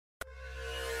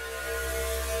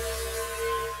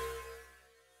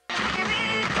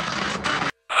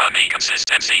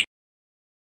consistency.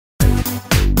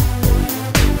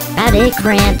 Radeck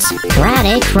Rants,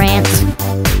 Radeck Rants.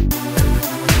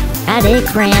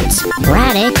 Radeck Rants,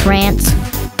 Radeck Rants.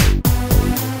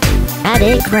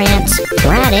 Radeck Rants,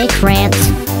 Radeck Rants.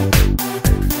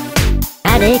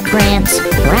 Radeck Rants,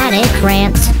 Radeck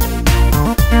Rants.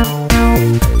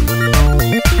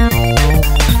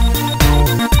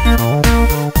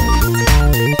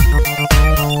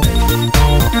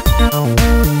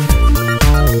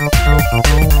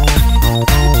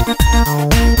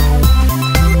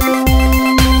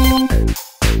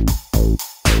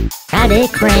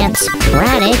 Radeck Rants,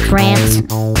 Radeck Rants.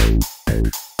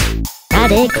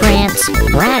 Radeck Rants,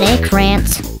 Radeck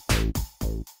Rants.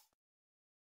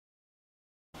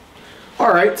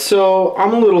 Alright, so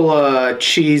I'm a little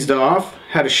cheesed off.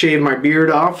 Had to shave my beard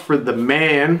off for the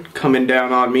man coming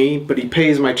down on me, but he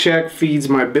pays my check, feeds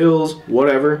my bills,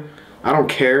 whatever. I don't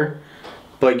care.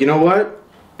 But you know what?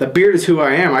 The beard is who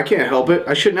I am. I can't help it.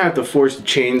 I shouldn't have to force to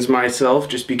change myself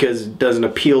just because it doesn't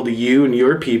appeal to you and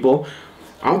your people.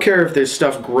 I don't care if there's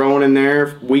stuff growing in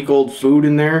there, week-old food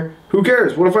in there. Who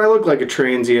cares? What if I look like a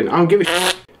transient? I don't give a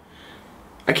shit.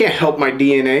 I can't help my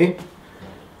DNA.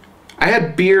 I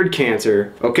had beard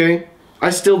cancer, okay?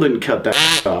 I still didn't cut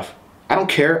that off. I don't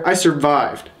care. I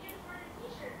survived.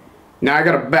 Now I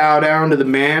gotta bow down to the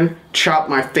man, chop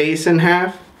my face in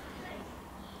half.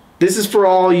 This is for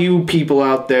all you people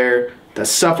out there that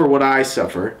suffer what I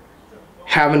suffer,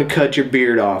 having to cut your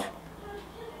beard off.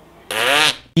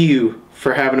 You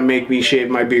for having to make me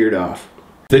shave my beard off.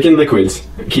 Thick in liquids.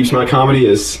 It keeps my comedy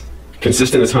as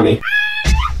consistent as honey.